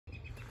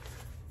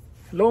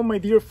Hello my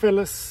dear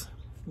fellas,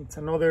 it's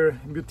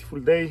another beautiful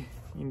day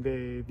in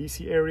the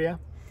DC area.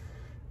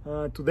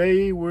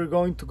 Today we're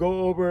going to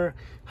go over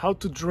how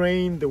to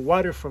drain the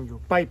water from your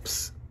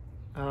pipes.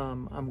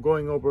 I'm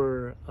going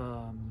over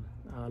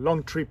a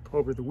long trip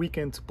over the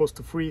weekend, supposed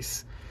to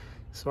freeze,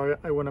 so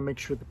I want to make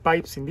sure the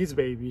pipes in this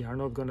baby are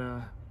not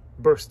gonna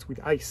burst with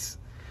ice.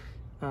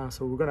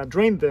 So we're gonna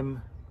drain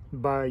them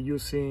by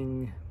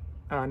using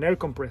an air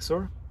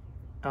compressor,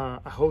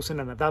 a hose and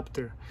an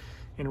adapter,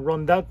 and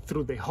run that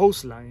through the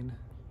hose line,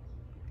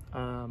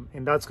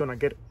 and that's gonna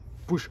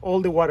push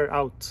all the water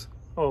out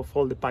of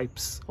all the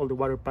pipes, all the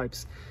water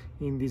pipes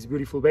in this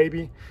beautiful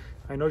baby.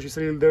 I know she's a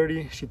little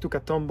dirty. She took a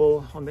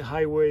tumble on the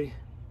highway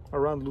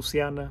around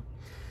Louisiana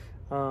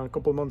a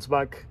couple months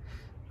back.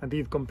 I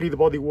did complete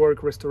body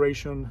work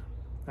restoration,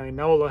 and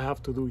now all I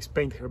have to do is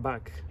paint her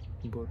back.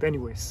 But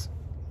anyways,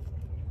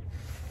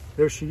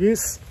 there she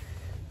is,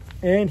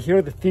 and here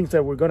are the things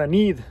that we're gonna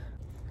need.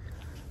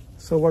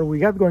 So what we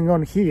got going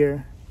on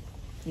here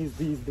is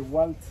this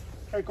DEWALT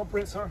air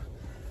compressor.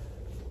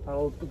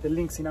 I'll put the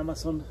links in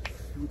Amazon.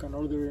 You can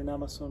order it in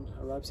Amazon,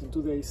 arrives in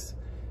 2 days.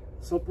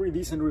 So pretty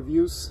decent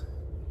reviews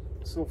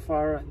so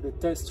far. The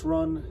test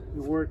run,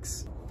 it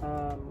works.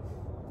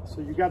 So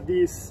you got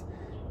this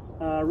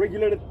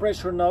regulated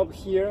pressure knob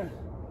here.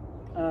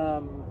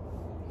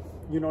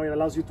 You know, it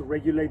allows you to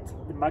regulate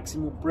the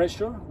maximum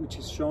pressure, which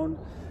is shown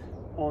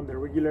on the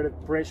regulated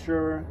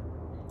pressure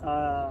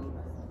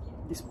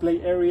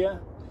display area,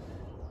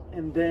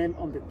 and then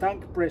on the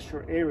tank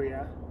pressure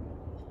area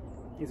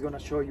it's going to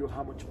show you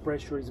how much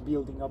pressure is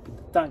building up in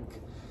the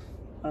tank.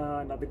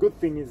 Now the good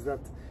thing is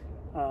that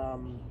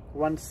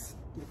once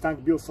the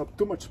tank builds up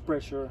too much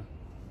pressure,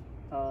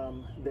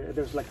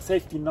 there's like a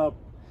safety knob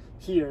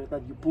here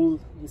that you pull.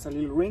 It's a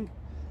little ring.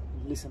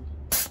 Listen,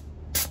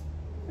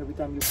 every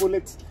time you pull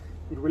it,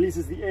 it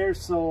releases the air,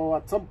 so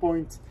at some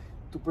point,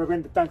 to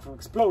prevent the tank from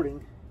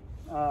exploding,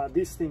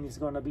 this thing is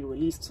going to be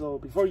released. So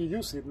before you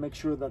use it, make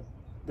sure that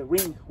the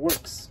ring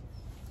works,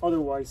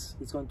 otherwise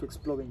it's going to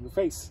explode in your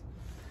face,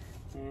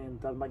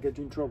 and that might get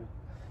you in trouble.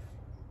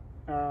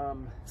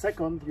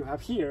 Second, you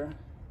have here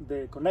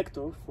the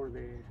connector for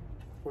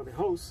the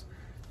hose.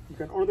 You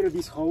can order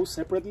this hose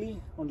separately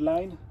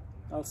online.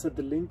 I'll set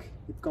the link.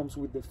 It comes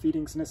with the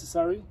fittings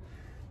necessary.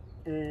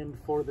 And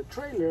for the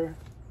trailer,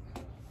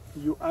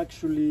 you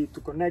actually,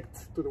 to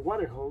connect to the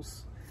water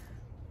hose,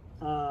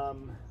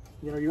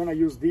 you know, you're gonna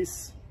use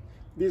this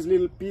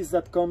little piece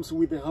that comes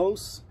with the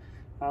hose,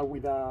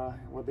 with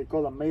what they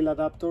call a male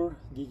adapter,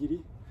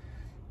 giggity,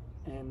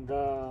 and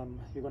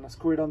you're gonna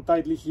screw it on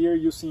tightly here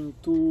using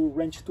 2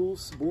 wrench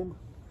tools. Boom.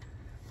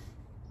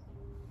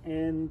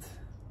 And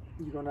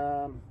you're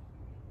gonna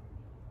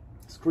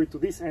screw it to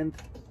this end.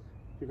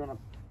 You're gonna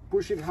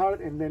push it hard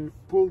and then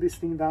pull this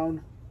thing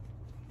down,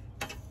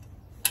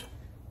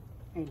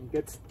 and it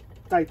gets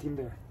tight in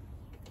there.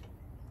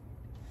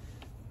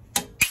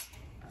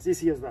 As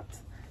easy as that.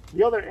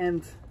 The other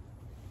end,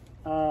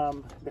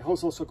 the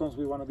hose also comes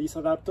with one of these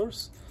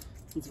adapters.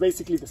 It's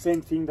basically the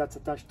same thing that's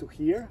attached to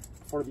here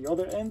for the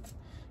other end.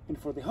 And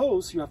for the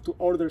hose, you have to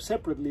order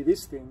separately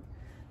this thing.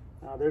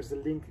 There's the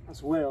link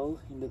as well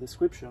in the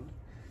description.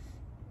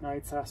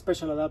 It's a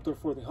special adapter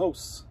for the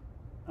hose.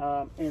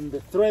 And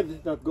the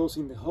thread that goes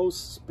in the hose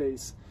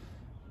space,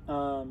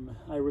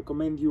 I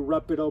recommend you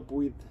wrap it up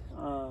with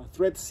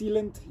thread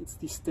sealant. It's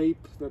this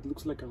tape that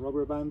looks like a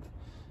rubber band.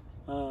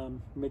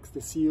 Makes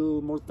the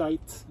seal more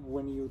tight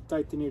when you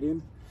tighten it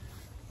in.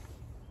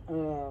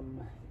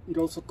 It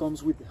also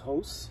comes with the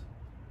hose,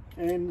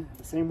 and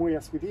the same way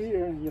as with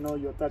here, you know,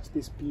 you attach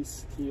this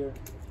piece here.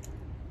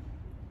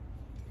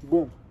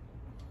 Boom.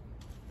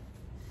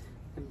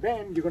 And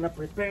then you're gonna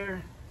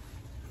prepare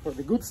for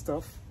the good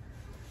stuff.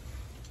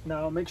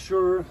 Now make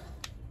sure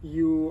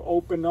you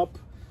open up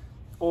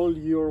all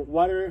your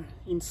water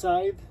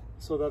inside,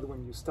 so that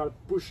when you start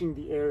pushing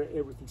the air,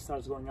 everything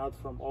starts going out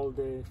from all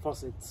the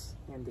faucets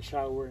and the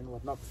shower and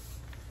whatnot.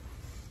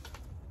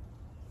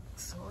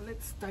 So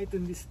let's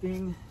tighten this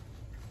thing.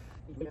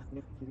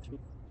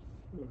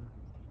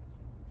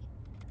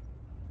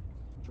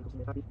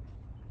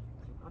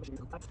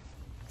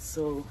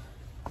 So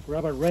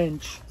grab a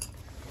wrench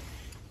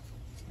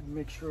and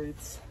make sure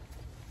it's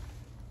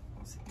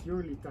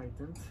securely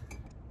tightened.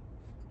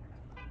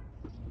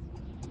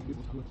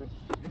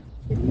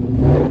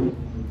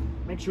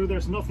 Make sure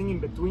there's nothing in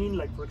between.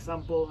 Like for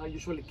example, I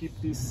usually keep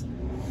this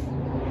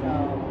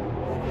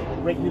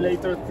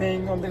regulator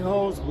thing on the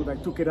hose, but I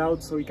took it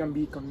out so it can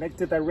be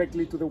connected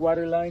directly to the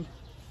water line.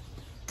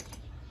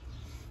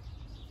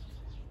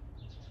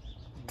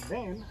 And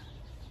then,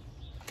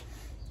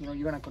 you know,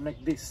 you're gonna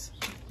connect this.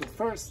 But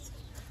first,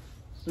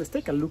 let's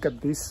take a look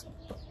at this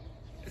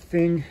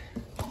thing.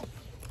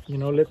 You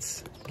know,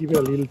 let's give it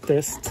a little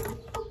test.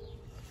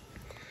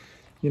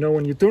 You know,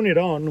 when you turn it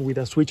on with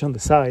a switch on the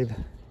side,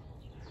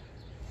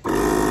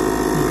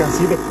 you can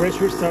see the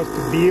pressure starts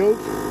to build.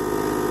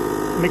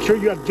 Make sure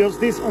you adjust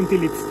this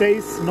until it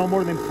stays no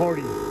more than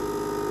 40.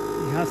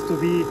 It has to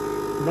be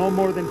no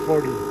more than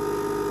 40.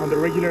 On the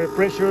regular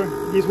pressure,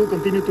 this will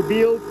continue to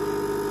build,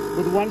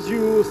 but once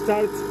you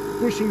start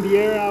pushing the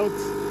air out,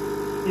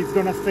 it's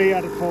gonna stay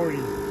at 40.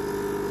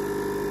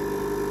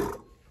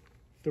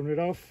 Turn it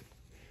off.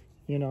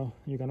 You know,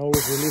 you can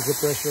always release the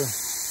pressure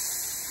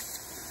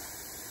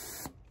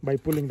by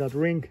pulling that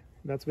ring.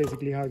 That's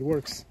basically how it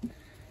works.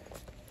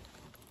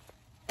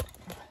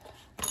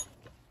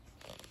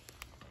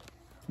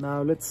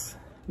 Now let's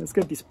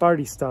get this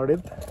party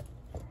started.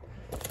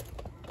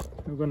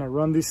 I'm gonna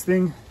run this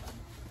thing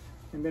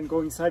and then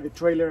go inside the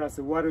trailer as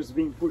the water is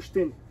being pushed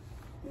in,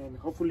 and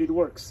hopefully it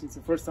works. It's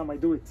the first time I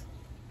do it.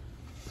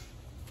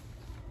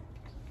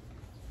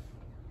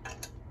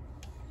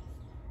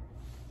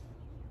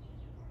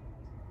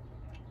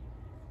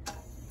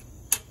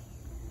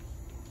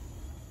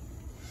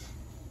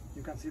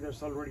 You can see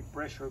there's already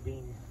pressure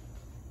being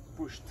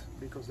pushed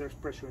because there's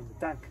pressure in the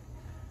tank.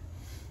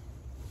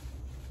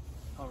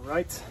 All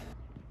right,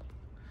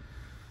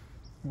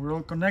 we're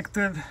all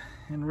connected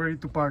and ready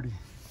to party.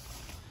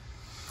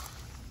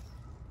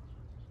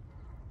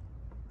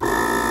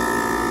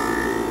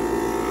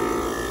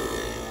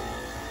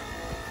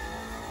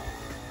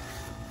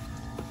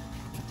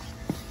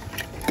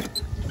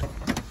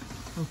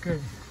 Okay,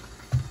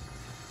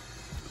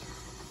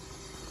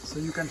 so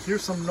you can hear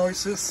some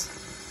noises.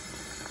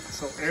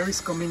 So air is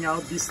coming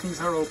out, these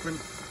things are open.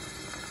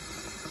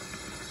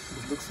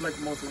 It looks like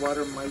most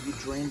water might be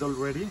drained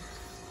already.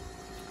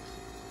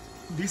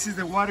 This is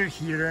the water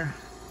heater.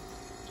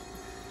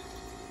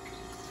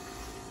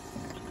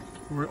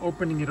 We're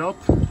opening it up,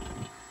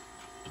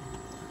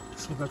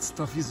 so that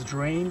stuff is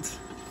drained.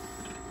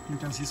 You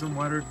can see some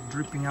water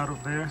dripping out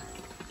of there.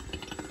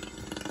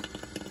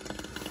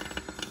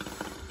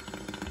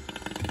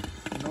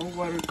 No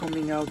water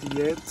coming out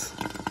yet.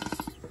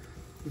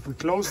 If we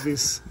close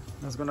this,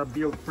 that's gonna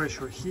build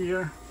pressure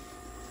here.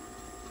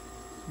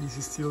 This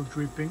is still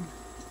dripping.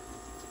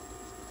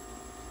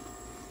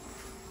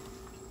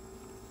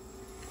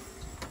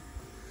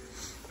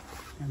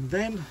 And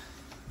then,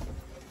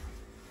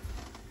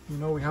 you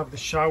know, we have the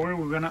shower.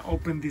 We're gonna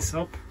open this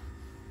up.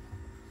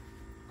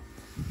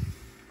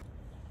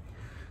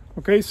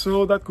 Okay,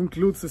 so that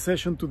concludes the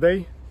session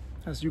today.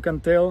 As you can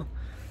tell,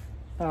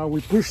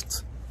 we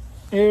pushed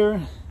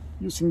air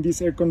using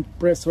this air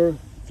compressor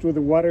through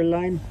the water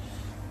line.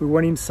 We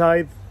went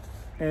inside,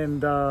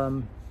 and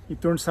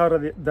it turns out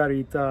that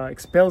it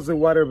expels the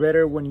water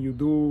better when you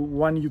do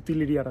one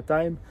utility at a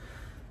time.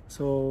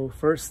 So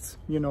first,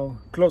 you know,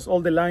 close all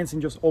the lines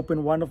and just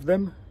open one of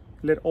them.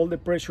 Let all the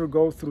pressure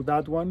go through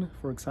that one.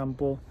 For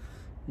example,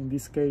 in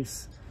this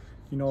case,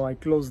 you know, I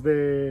close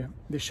the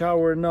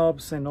shower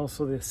knobs and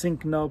also the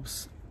sink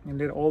knobs, and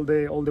let all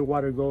the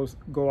water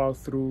go out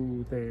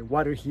through the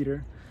water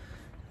heater.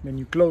 Then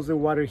you close the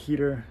water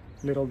heater,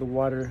 let all the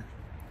water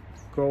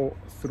go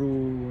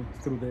through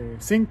the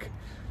sink.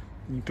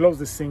 And you close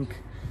the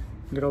sink,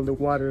 let all the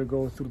water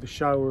go through the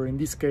shower. In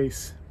this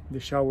case, the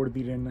shower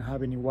didn't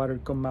have any water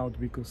come out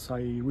because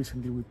I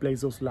recently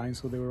replaced those lines,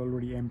 so they were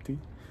already empty.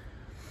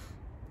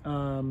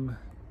 And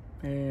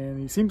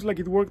it seems like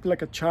it worked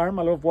like a charm.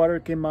 A lot of water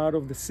came out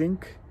of the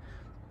sink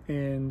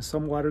and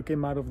some water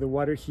came out of the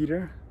water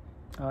heater,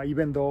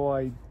 even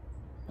though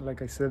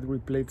like I said,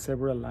 replaced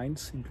several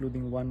lines,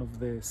 including one of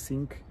the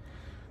sink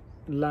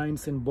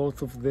lines and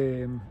both of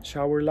the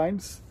shower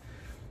lines.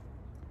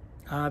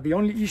 The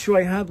only issue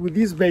I had with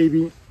this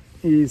baby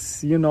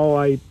is, you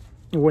know,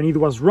 when it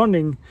was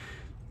running,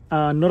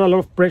 not a lot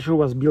of pressure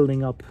was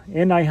building up,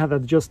 and I had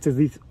adjusted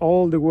it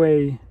all the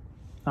way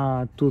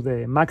to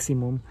the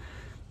maximum,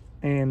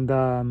 and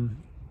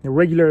the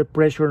regular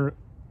pressure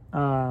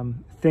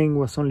thing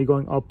was only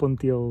going up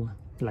until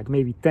like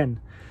maybe 10,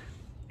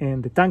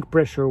 and the tank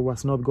pressure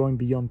was not going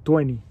beyond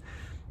 20.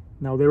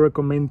 Now they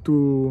recommend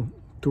to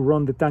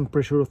run the tank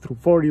pressure through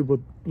 40, but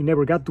it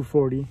never got to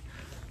 40.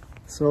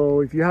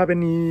 So if you have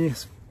any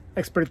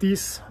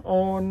expertise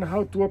on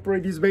how to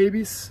operate these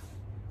babies,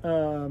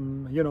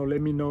 you know,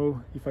 let me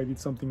know if I did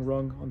something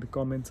wrong on the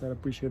comments. I'd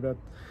appreciate that.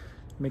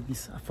 Make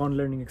this a fun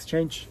learning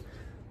exchange,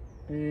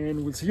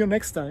 and we'll see you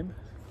next time.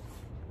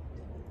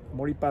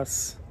 Amor y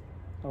paz.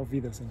 Auf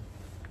Wiedersehen.